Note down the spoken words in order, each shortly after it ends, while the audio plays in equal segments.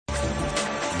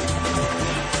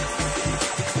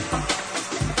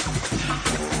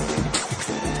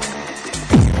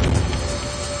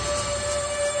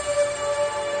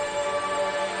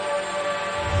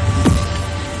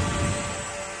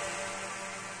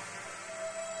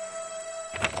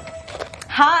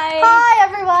Hi! Hi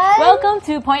everyone! Welcome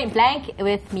to Point Blank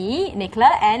with me,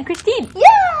 Nicola and Kristine.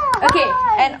 Yeah! Okay,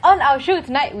 hi. and on our show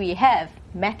tonight we have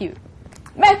Matthew.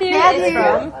 Matthew is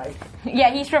from... Yeah,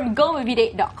 he's from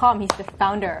GoMovieDate.com. He's the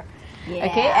founder. Yeah.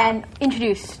 Okay, and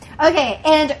introduced. Okay,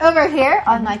 and over here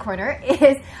on my corner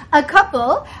is a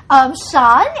couple,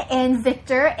 Sean and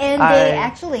Victor, and they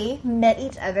actually met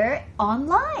each other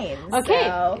online. Okay,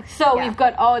 so yeah. we've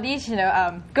got all these,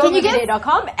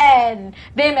 GoMovieDate.com, and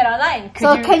they met online.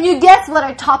 Can you guess what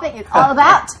our topic is all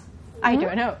about? I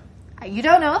don't know. You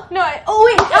don't know? No, I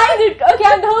did. Okay,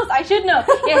 I'm the host. I should know.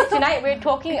 Yes, tonight we're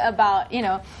talking about,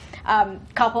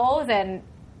 couples and...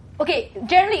 Okay,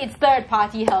 generally it's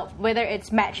third-party help, whether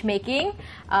it's matchmaking,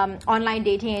 online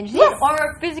dating agencies,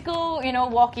 or physical,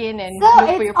 walk-in and look for your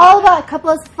partner. So it's all about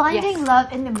couples finding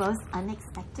love in the most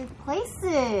unexpected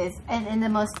places and in the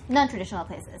most non-traditional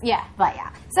places. Yeah. But yeah.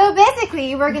 So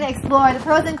basically, we're going to explore the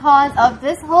pros and cons of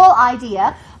this whole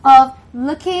idea of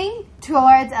looking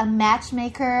towards a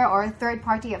matchmaker or a third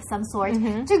party of some sort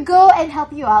to go and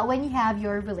help you out when you have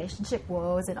your relationship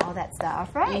woes and all that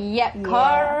stuff, right? Yep,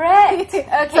 correct.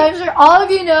 Okay. So I'm sure all of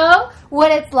you know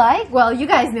what it's like. Well, you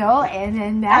guys know, and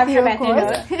then Matthew, I'm of sure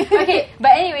course. Matthew knows. Okay,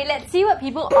 but anyway, let's see what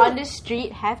people on the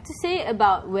street have to say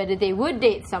about whether they would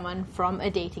date someone from a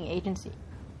dating agency.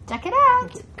 Check it out.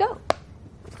 Okay, go.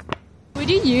 Would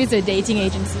you use a dating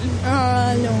agency?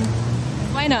 No.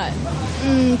 Why not?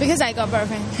 Because I got a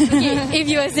boyfriend. Okay, if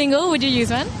you were single, would you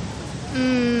use one?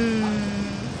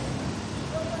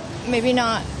 Maybe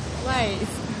not. Why?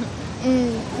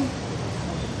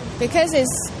 Because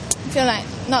it's feel like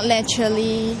not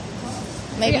naturally.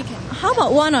 Maybe. Okay, how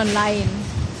about one online?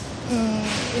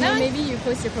 Maybe you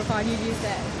post your profile, you use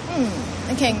that.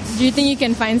 Okay. Do you think you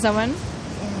can find someone?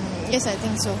 Yes, I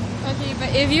think so. Okay,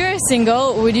 but if you're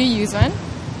single, would you use one?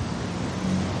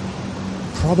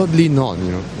 Probably not,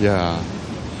 yeah.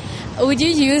 Would you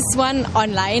use one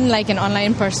online, like an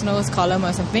online personals column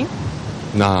or something?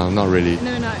 Nah, not really.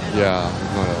 No, not at all. Yeah,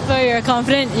 not at all. So you're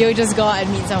confident you'll just go out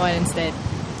and meet someone instead?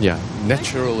 Yeah,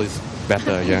 natural is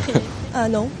better, yeah.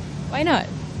 No. Why not?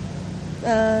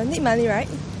 Need money, right?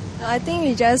 I think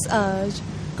we just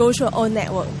go through our own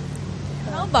network.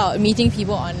 How about meeting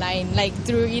people online, like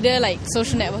through either like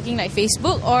social networking like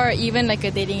Facebook or even like a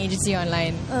dating agency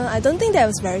online? I don't think that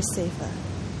was very safe.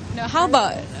 No, how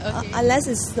about... Unless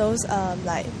it's those,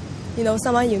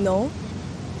 someone you know,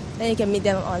 then you can meet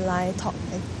them online, talk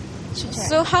and chit-chat.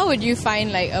 So how would you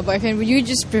find like a boyfriend? Would you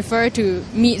just prefer to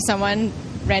meet someone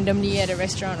randomly at a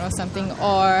restaurant or something,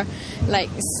 or like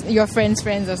your friends'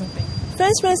 friends or something?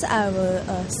 Friends, I will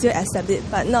still accept it,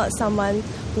 but not someone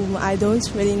whom I don't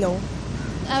really know.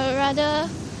 I would rather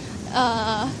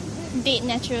date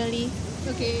naturally.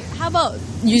 Okay, how about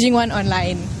using one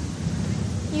online?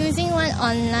 Using one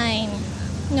online,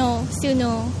 no, still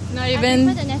no. Not I even...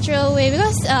 prefer the natural way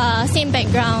because same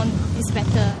background is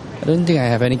better. I don't think I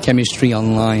have any chemistry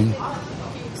online.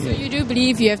 So you do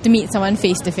believe you have to meet someone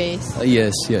face to face?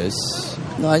 Yes.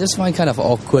 No, I just find kind of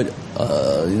awkward,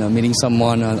 meeting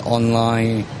someone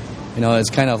online. It's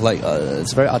kind of like,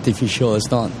 it's very artificial.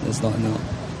 It's not, no.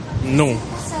 No.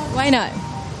 Why not?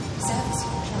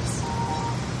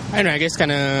 I don't know, I guess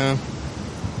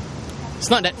it's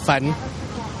not that fun.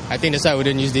 I think that's why I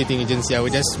wouldn't use dating agency. I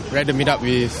would just rather meet up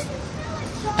with...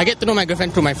 I get to know my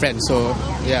girlfriend through my friends, so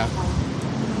yeah.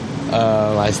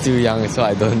 I'm still young, so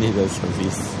I don't need a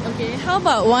service. Okay, how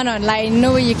about one online,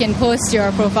 where you can post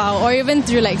your profile, or even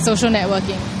through like social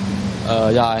networking?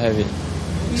 Yeah, I have it.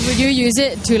 Would you use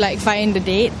it to like find a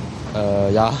date?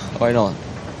 Yeah, why not?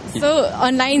 So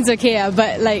online's okay,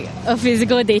 but like a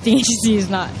physical dating agency is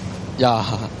not? Yeah.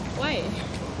 Why?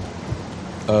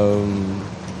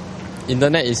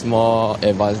 Internet is more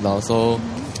advanced now, so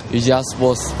you just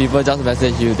post, people just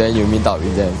message you, then you meet up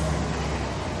with them.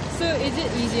 So is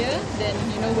it easier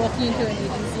than walking into an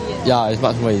agency? Yeah, it's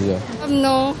much more easier.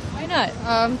 No. Why not?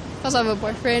 Because I have a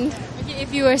boyfriend. Okay,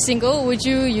 if you were single, would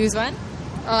you use one?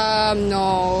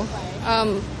 No.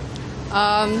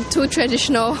 Too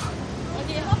traditional.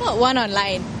 Okay, how about one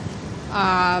online?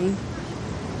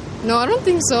 No, I don't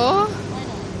think so.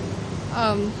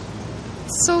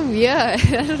 So weird. I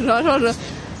don't know.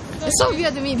 It's so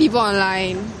weird to meet people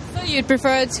online. So you'd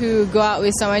prefer to go out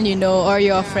with someone you know or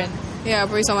your friend? Yeah,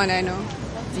 probably someone I know.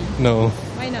 No.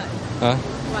 Why not? Huh?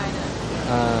 Why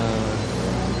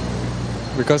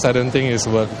not? Because I don't think it's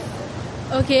worth.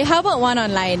 Okay, how about one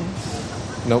online?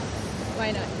 Nope.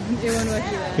 Why not? It won't work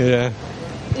either. Yeah.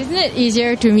 Isn't it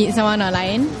easier to meet someone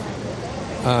online?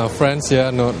 Friends, yeah,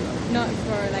 not. Not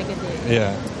for like a date?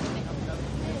 Yeah.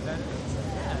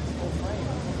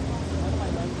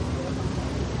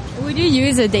 Would you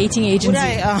use a dating agency? Would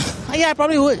I? Yeah, I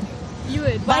probably would. You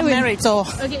would. But I'm married, so.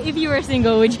 Okay, if you were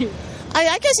single, would you?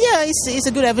 I guess, yeah, it's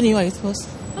a good avenue, I suppose.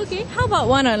 Okay, how about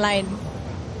one online?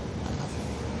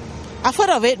 I've heard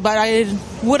of it, but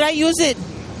would I use it?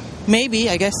 Maybe,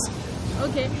 I guess.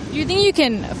 Okay. Do you think you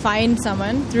can find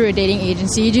someone through a dating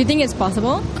agency? Do you think it's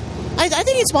possible? I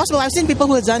think it's possible. I've seen people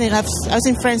who have done it. I've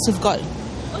seen friends who've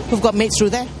got mates through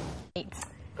there.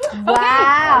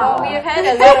 Wow. Well, we've had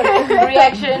a lot of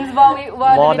reactions while the More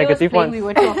video was negative playing, ones. we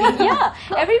were talking. Yeah,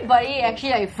 everybody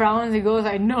actually like frowns and goes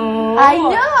like, no. I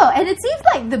know, and it seems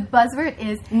like the buzzword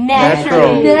is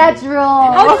Natural.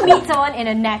 Natural. How do you meet someone in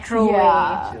a natural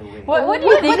Yeah. way? What do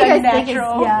you think do you of guys think is-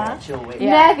 natural? Natural way.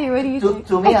 Matthew, what do you think?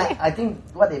 To me, I think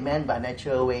what they meant by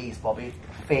natural way is probably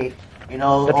faith. You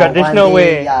know, The or traditional one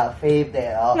day, way. Yeah, faith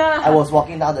that I was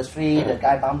walking down the street, the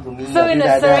guy bumped to me. So in a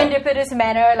like that. serendipitous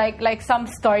manner, like some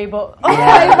storybook. Oh, Yeah,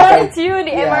 I run like- into you in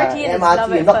the MRT and it's love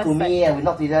you at knock first to sight. me and we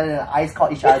knock to each other and eyes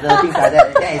caught each other, things like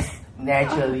that. That is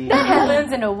naturally. That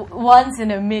happens in a once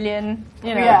in a million,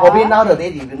 you know. Yeah. Probably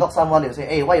nowadays, if you knock someone, they'll say,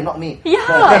 "Hey, why you knock me?"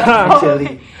 Yeah.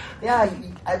 Naturally. Yeah,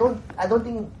 I don't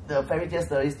think the fairy tale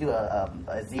stories still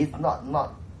exist.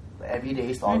 Not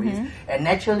everyday stories. And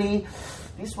naturally,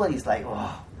 this one is like,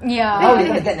 oh, Yeah. how are you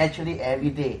gonna get naturally every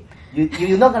day?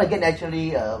 You're not gonna get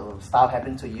naturally stuff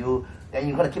happen to you. Then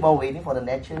you're gonna keep on waiting for the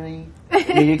naturally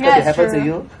miracle to That's happen to true.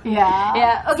 you. Yeah.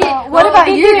 Yeah. Okay. So, what about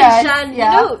you Victor guys? and Shan,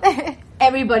 Yeah. You know,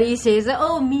 everybody says that,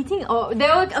 oh, meeting. Or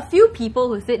there were a few people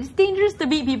who said it's dangerous to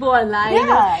meet people online. You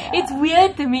know, Yeah. it's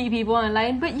weird to meet people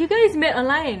online. But you guys met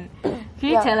online. Can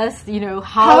you Yeah. tell us, how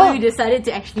How- you decided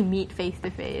to actually meet face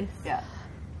to face? Yeah.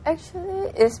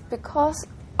 Actually, it's because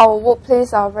our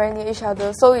workplace are very near each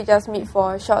other, so we just meet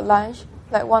for a short lunch,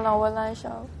 like 1 hour lunch.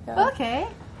 Yeah. Okay.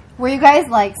 Were you guys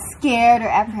like scared or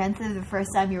apprehensive the first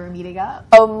time you were meeting up?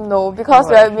 No, because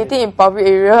we are meeting in public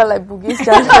area like Bugis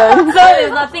Junction. So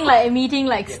there's nothing like a meeting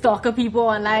like stalker people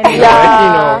online. Yeah.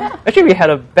 Actually, no. Actually, we had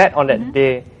a bet on that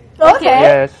day. Okay.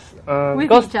 Yes. With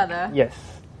because- each other. Yes.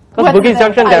 Because What's Bugis the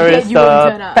Junction, bet? there I is bet you won't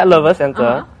turn the up. Pet Lover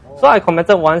Center. So I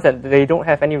commented once that they don't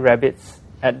have any rabbits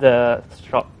at the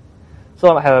shop.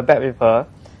 So I have a bet with her.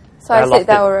 So I lost said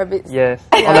there it. were rabbits. Yes.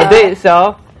 On the day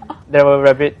itself, there were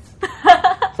rabbits.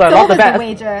 So I So lost what the was the bet.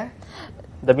 wager?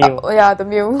 The meal. Oh yeah, the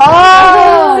meal.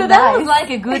 Oh, So that was nice. like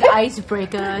a good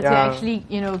icebreaker to Yeah. actually,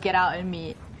 get out and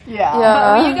meet. Yeah. Yeah.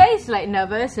 But were you guys like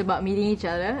nervous about meeting each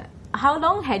other? How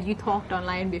long had you talked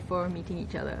online before meeting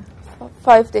each other?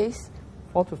 5 days.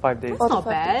 4 to 5 days. That's not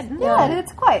bad. Yeah,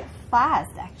 it's quite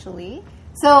fast actually.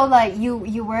 So like you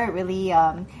weren't really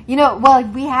well,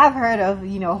 we have heard of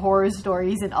horror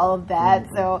stories and all of that.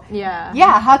 So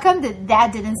Yeah. how come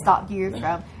that didn't stop you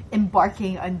from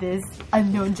embarking on this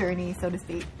unknown journey, so to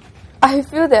speak? I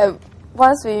feel that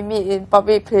once we meet in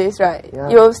public place, right, Yeah.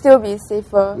 you'll still be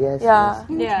safer. Yes, Yeah.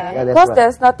 Yeah. Yeah, that's Because right.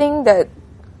 there's nothing that,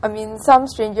 some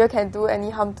stranger can do any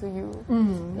harm to you.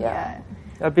 Yeah.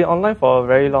 I've been online for a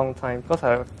very long time because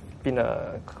I've been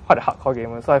quite a hardcore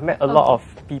gamer. So I've met a lot of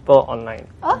people online.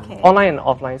 Okay. Online and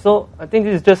offline. So I think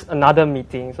this is just another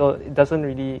meeting. So it doesn't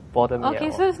really bother me Okay,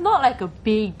 at so all. it's not like a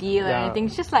big deal or Yeah. anything.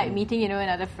 It's just like meeting,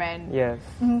 another friend. Yes.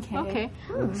 Okay.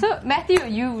 So Matthew,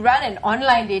 you run an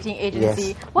online dating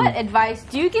agency. Yes. What advice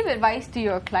do you give advice to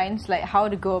your clients, like how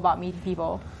to go about meeting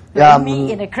people? Yeah, Like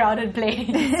meet in a crowded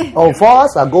place. Oh, for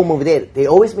us, go movie date, they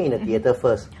always meet in the theater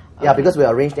first. Yeah, because we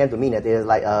arrange them to meet in the theater.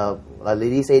 Like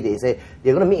lady say,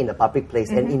 they're gonna meet in a public place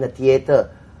and in the theater.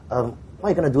 What are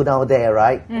you gonna do down there,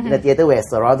 right? In the theater, we're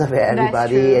surrounded by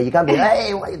everybody, true. and you can't be,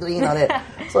 hey, what are you doing down there?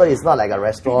 So it's not like a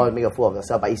restaurant, make a fool of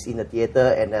yourself, but it's in the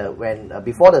theater. And when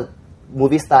before the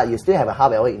movie start, you still have a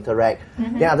half hour interact.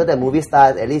 Then after the movie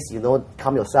starts, at least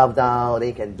calm yourself down. Then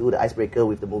you can do the icebreaker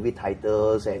with the movie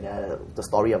titles and the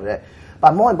story of that.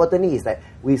 But more importantly is that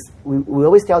we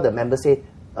always tell the members, say,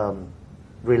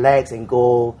 relax and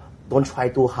go. Don't try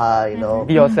too hard,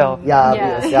 Be yourself. Yeah,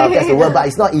 Yeah. be yourself. That's the word. But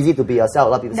it's not easy to be yourself. A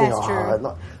lot of people That's say, true.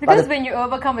 not. Because But when you're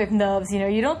overcome with nerves,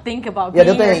 you don't think about yeah,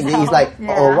 being the thing yourself. is like,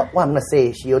 Yeah. what I'm gonna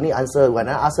say. She only answer when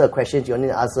I ask her a question. She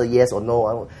only answer yes or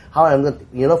no. How I'm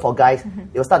gonna, for guys,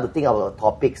 they'll start to think about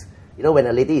topics. When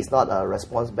a lady is not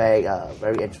response back,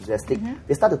 very enthusiastic,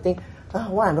 they start to think,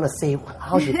 what I'm gonna say,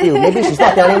 how she feel. Maybe she's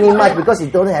not telling me much because she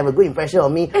don't have a good impression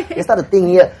of me. They start to think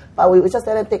here, but we just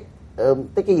tell them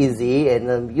take it easy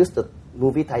and use the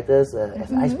movie titles as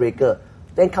an icebreaker.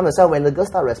 Then come yourself, when the girls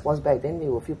start response back, then they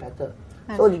will feel better.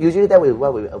 So usually that is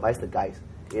what we advise the guys,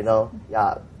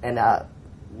 yeah. And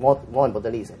more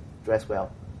importantly is dress well.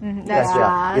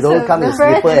 You don't come in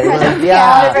slipper and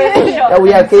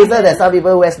we have cases that some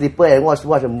people wear slipper and watch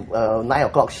a 9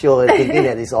 o'clock show thinking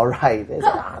that it's alright.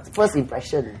 First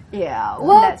impression. Yeah,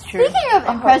 well, that's true. Speaking of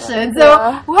impression, so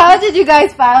how did you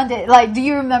guys find it? Like, do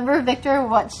you remember, Victor,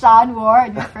 what Sean wore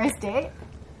on your first date?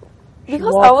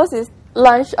 Because ours is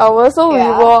lunch hour, so we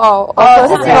wore our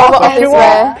She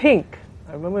wore pink.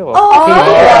 I remember it was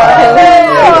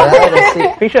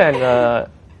pink. Pink shirt and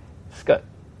skirt.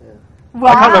 Wow.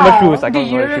 I can't remember shoes. Do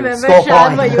you remember, Score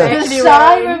Sean, point. what you actually Sean,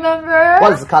 wearing? remember?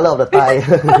 What's the color of the tie?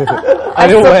 I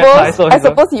don't wear ties. I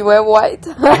suppose you wear white.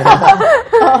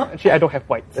 Actually, I don't have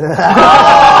white.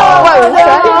 White with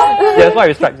stripes? Yes, white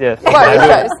with stripes, yes. White with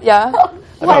stripes, yeah.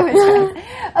 White with stripes.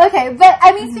 Okay, but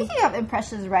I mean, speaking of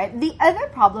impressions, right? The other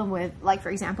problem with, like,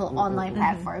 for example, online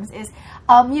platforms is,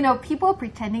 you know, people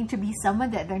pretending to be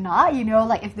someone that they're not. You know,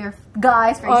 like if they're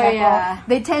guys, for example,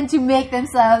 they tend to make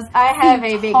themselves. I have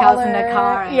a big house in the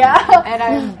car, and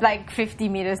I'm like 50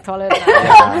 meters taller than I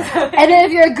am. And then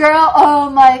if you're a girl, oh,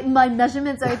 my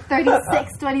measurements are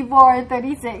 36, 24, and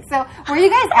 36. So were you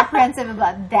guys apprehensive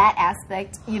about that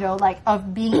aspect? You know, like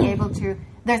of being able to.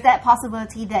 There's that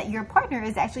possibility that your partner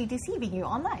is actually deceiving you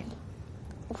online.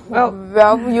 Well,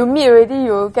 you meet already,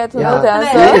 you get to know the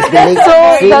answer. So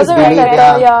it doesn't really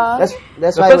matter.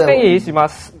 That's the why first thing is you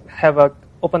must have a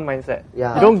open mindset.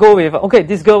 Yeah. You don't go with, okay,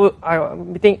 this girl, I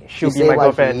think she'll be my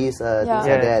girlfriend. She is, things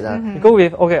like that. You go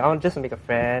with, okay, I'll just make a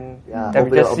friend. Then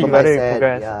we just see whether it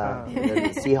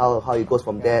progress. See how it goes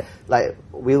from there. Like,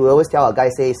 we will always tell our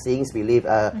guys, say, seeing is believe.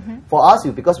 For us,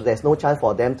 because there's no chance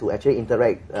for them to actually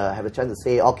interact, have a chance to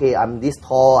say, okay, I'm this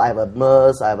tall, I have a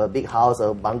Merc, I have a big house,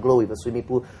 a bungalow with a swimming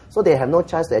pool. So they have no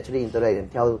chance to actually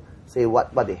interact and say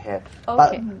what they have.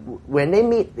 But when they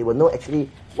meet, they will know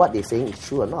actually what they're saying is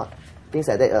true or not. Things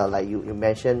like that, like you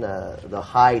mentioned the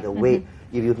height, the weight.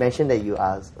 If you mention that you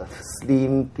are a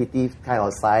slim, petite kind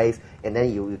of size, and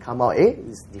then you come out,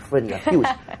 it's different, you're huge.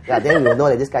 Then you will know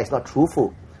that this guy is not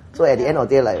truthful. So at the end of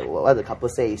the day, like what the couple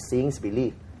say is seeing is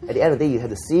belief. At the end of the day, you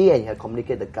have to see and you have to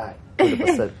communicate the guy to the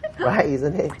person, right?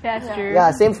 Isn't it? That's true.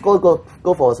 Yeah, same go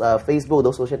for Facebook,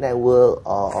 those social network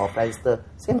or Friendster,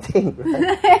 same thing,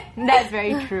 right? That's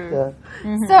very true.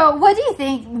 So what do you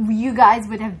think you guys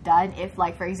would have done if,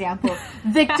 like, for example,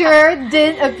 Victor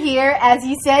didn't appear as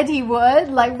he said he would?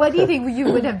 Like, what do you think you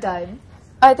would have done?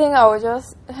 I think I would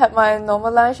just have my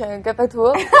normal lunch and get back to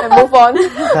work and move on.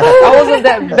 I wasn't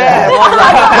that bad.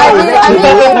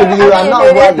 If you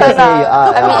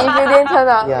didn't turn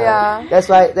up,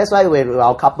 That's why when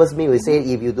our couples meet, we say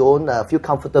if you don't feel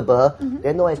comfortable,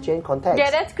 then no exchange contacts.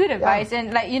 Yeah, that's good advice.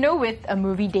 And like, you know, with a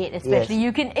movie date especially,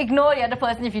 you can ignore the other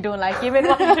person if you don't like him and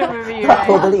watch the movie, right?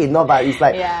 Totally ignore, but it's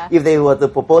like if they were to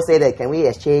propose, say that can we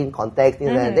exchange contacts,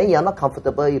 then you're not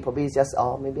comfortable, you probably just,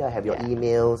 maybe I have your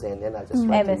emails and then I just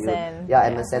MSN.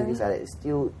 MSN, things like that. It's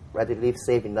still relatively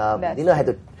safe enough. You don't have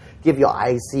to give your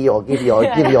IC or give your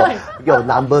your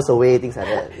numbers away, things like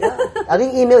that. I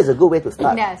think email is a good way to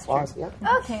start. That's true.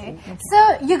 Okay,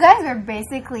 so you guys are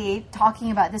basically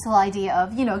talking about this whole idea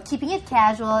of, you know, keeping it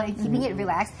casual and keeping it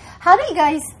relaxed. How do you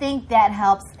guys think that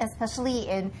helps, especially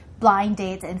in blind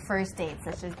dates and first dates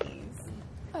such as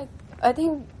these? I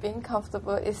think being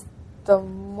comfortable is the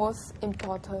most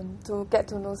important to get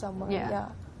to know someone.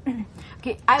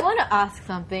 Okay, I want to ask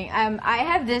something. I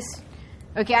have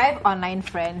online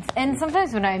friends, and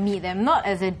sometimes when I meet them, not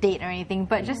as a date or anything,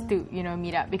 but just to, you know,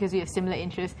 meet up because we have similar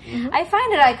interests, I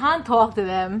find that I can't talk to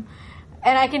them,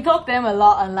 and I can talk to them a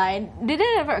lot online. Did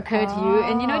it ever occur to you?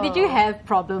 And, you know, did you have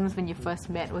problems when you first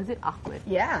met? Was it awkward?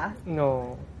 Yeah.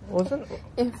 No, wasn't.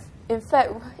 In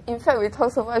fact, we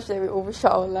talked so much that we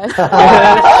overshot our lunch.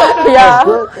 I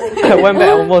went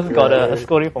back, almost got a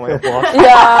scolding from my boss.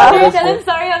 Tell them,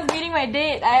 sorry, I was meeting my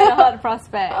date. I had a hot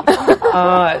prospect.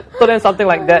 Told them something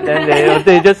like that, then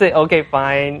they just say, okay,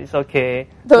 fine, it's okay.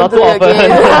 Don't not do too it often. again.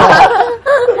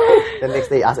 The next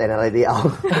day, ask another day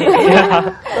out.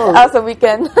 Ask a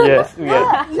weekend. Yes,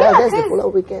 that's the full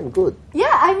weekend. Good.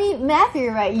 Yeah, I mean, Matthew,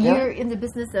 right? You're in the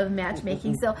business of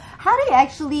matchmaking. So how do you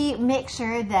actually make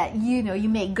sure that, you know, you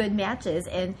make good matches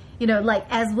and, you know, like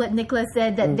as what Nicola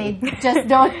said, that they just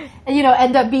don't, you know,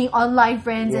 end up being online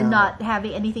friends and not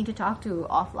having anything to talk to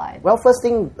offline? Well, first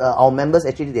thing, our members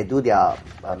actually, they do their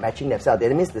matching themselves.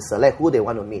 That means they select who they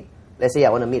want to meet. Let's say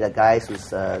I want to meet a guy who's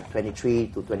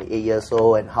 23 to 28 years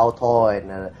old and how tall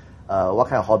and what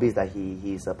kind of hobbies that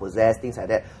he's possessed, things like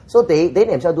that. So they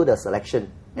themselves do the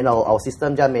selection. And our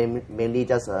system just mainly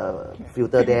just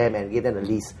filter them and give them a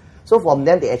list. So from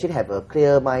them, they actually have a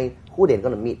clear mind who they're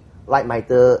going to meet,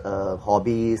 like-minded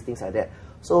hobbies, things like that.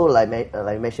 So like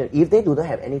I mentioned, if they do not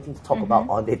have anything to talk about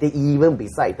on the day, even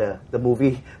beside the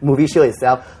movie show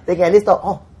itself, they can at least talk,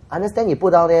 oh, understand you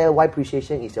put down there why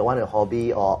appreciation is your one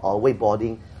hobby or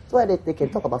wakeboarding. So that they can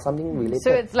talk about something related.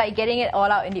 So it's like getting it all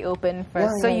out in the open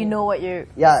first, so you know what you're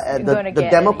going to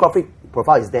get. The demographic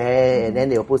profile is there, and then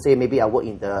they will say maybe I work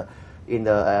in the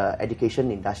education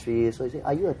industry. So you say,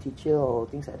 are you a teacher or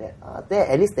things like that? There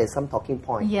at least there's some talking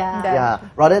point. Yeah.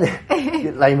 Rather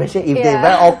than like you mentioned, if they're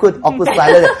very awkward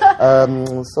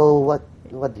silent. So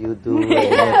what do you do and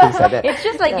things like that? It's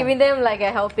just like giving them like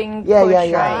a helping push,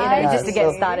 right? Just to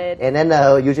get started. And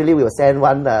then usually we will send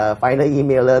one final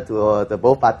emailer to the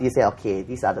both parties, say, okay,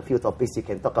 these are the few topics you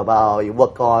can talk about, you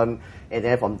work on, and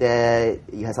then from there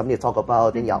you have something to talk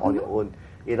about, then you're on your own.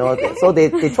 You know, so they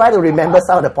try to remember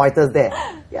some of the pointers there.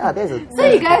 Yeah, there's so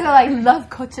you guys are like love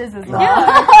coaches as well.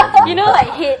 Yeah. You know,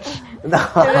 like Hitch. No.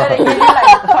 They give you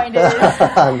like pointers.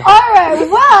 Alright,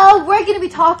 well, we're going to be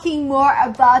talking more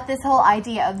about this whole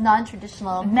idea of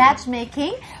non-traditional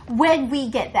matchmaking when we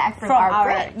get back from our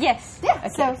break. Yes. Yeah,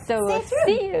 Okay, so stay tuned.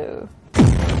 see you.